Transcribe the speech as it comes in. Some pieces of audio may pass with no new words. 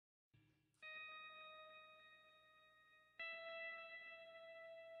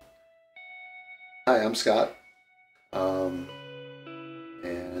Hi, I'm Scott, and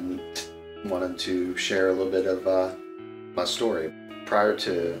wanted to share a little bit of my story. Prior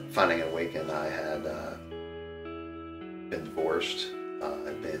to finding Awaken, I had been divorced.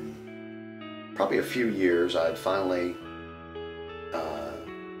 It'd been probably a few years. I'd finally,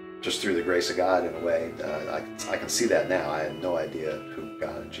 just through the grace of God in a way, I can see that now. I had no idea who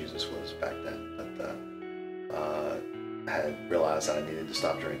God and Jesus was back then, but I had realized that I needed to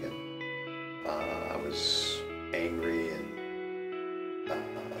stop drinking. I was angry and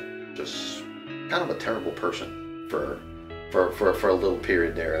just kind of a terrible person for a little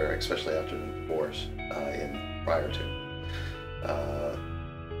period there, especially after the divorce and prior to.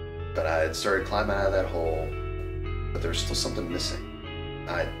 But I had started climbing out of that hole, but there was still something missing.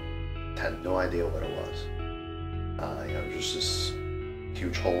 I had no idea what it was. Just this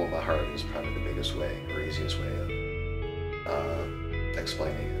huge hole in my heart was probably the biggest way or easiest way of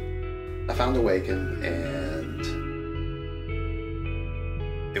explaining it. I found Awaken, and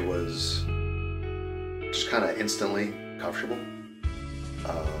it was just kind of instantly comfortable.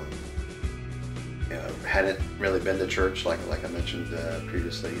 Hadn't really been to church like I mentioned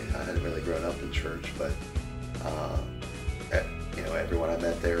previously. I hadn't really grown up in church, but everyone I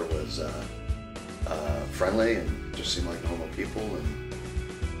met there was friendly and just seemed like normal people, and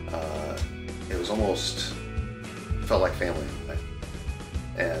it was almost felt like family in a way.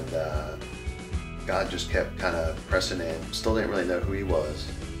 And God just kept kind of pressing in. Still didn't really know who He was,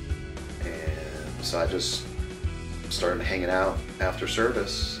 and so I just started hanging out after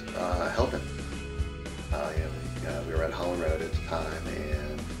service, helping. We were at Holland Road at the time,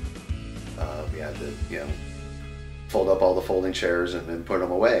 and we had to, fold up all the folding chairs and then put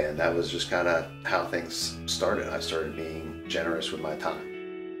them away, and that was just kind of how things started. I started being generous with my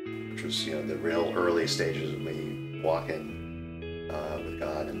time, which was, the real early stages of me walking with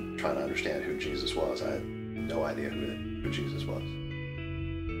God and trying to understand who Jesus was. I had no idea who Jesus was.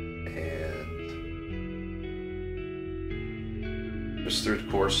 And just through the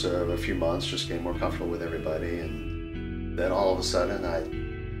course of a few months, just getting more comfortable with everybody, and then all of a sudden I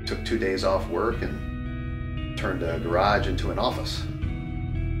took 2 days off work and turned a garage into an office.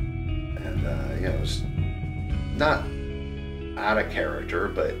 And it was not out of character,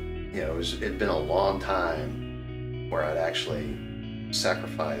 but it'd been a long time where I'd actually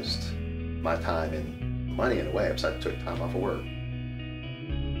sacrificed my time and money in a way, because I took time off of work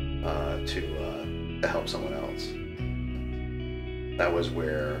to help someone else. That was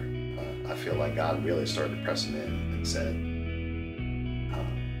where I feel like God really started pressing in and said,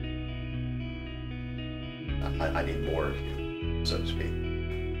 I need more of you, so to speak.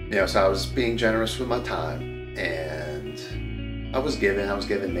 So I was being generous with my time, and I was given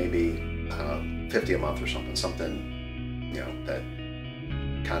maybe, I don't know, $50 a month or something, that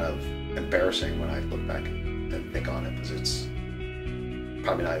kind of embarrassing when I look back and think on it, because it's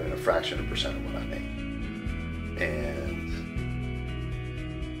probably not even a fraction of a percent of what I make.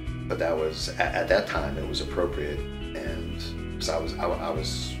 But that was, at that time, it was appropriate, and because I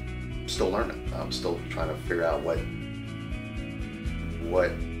was still learning. I was still trying to figure out what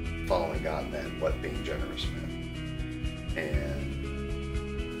following God meant, what being generous meant. And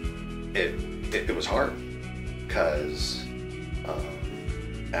it was hard, because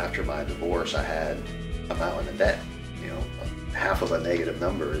after my divorce, I had a mountain of debt. Half of a negative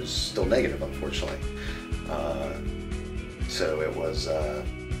number is still negative, unfortunately. So it was a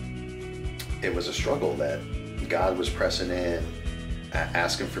struggle that God was pressing in,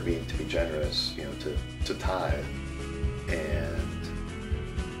 asking for me to be generous, to tithe, and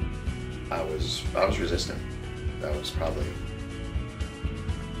I was resistant. That was probably,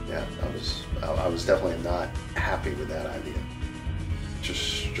 I was definitely not happy with that idea.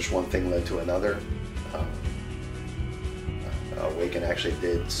 Just one thing led to another. Awaken actually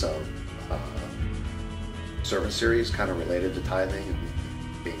did some sermon series kind of related to tithing and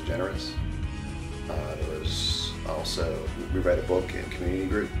being generous. There was also, we read a book in community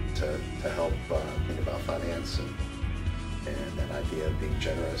group to help think about finance and that idea of being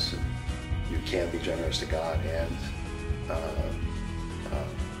generous. And you can be generous to God and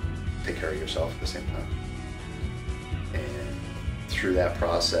take care of yourself at the same time. And through that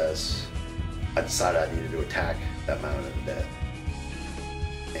process, I decided I needed to attack that mountain of debt.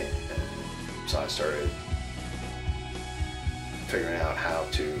 And so I started figuring out how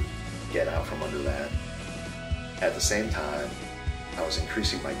to get out from under that. At the same time, I was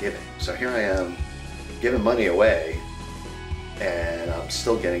increasing my giving. So here I am giving money away, and I'm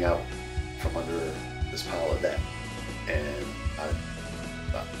still getting out from under this pile of debt. And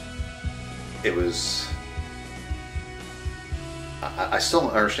it was, I still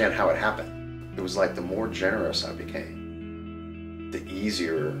don't understand how it happened. it was like the more generous I became, the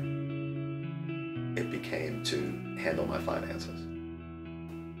easier it became to handle my finances.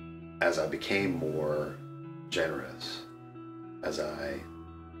 As I became more generous, as I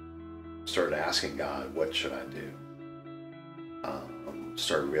started asking God, what should I do?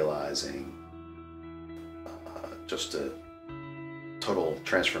 Started realizing just a total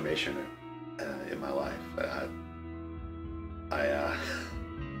transformation in my life.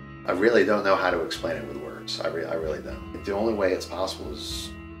 I really don't know how to explain it with words. I really don't. The only way it's possible is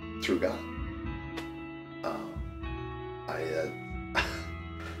through God.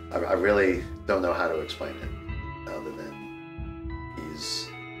 I really don't know how to explain it other than He's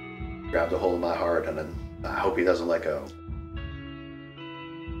grabbed a hold of my heart, and I hope He doesn't let go.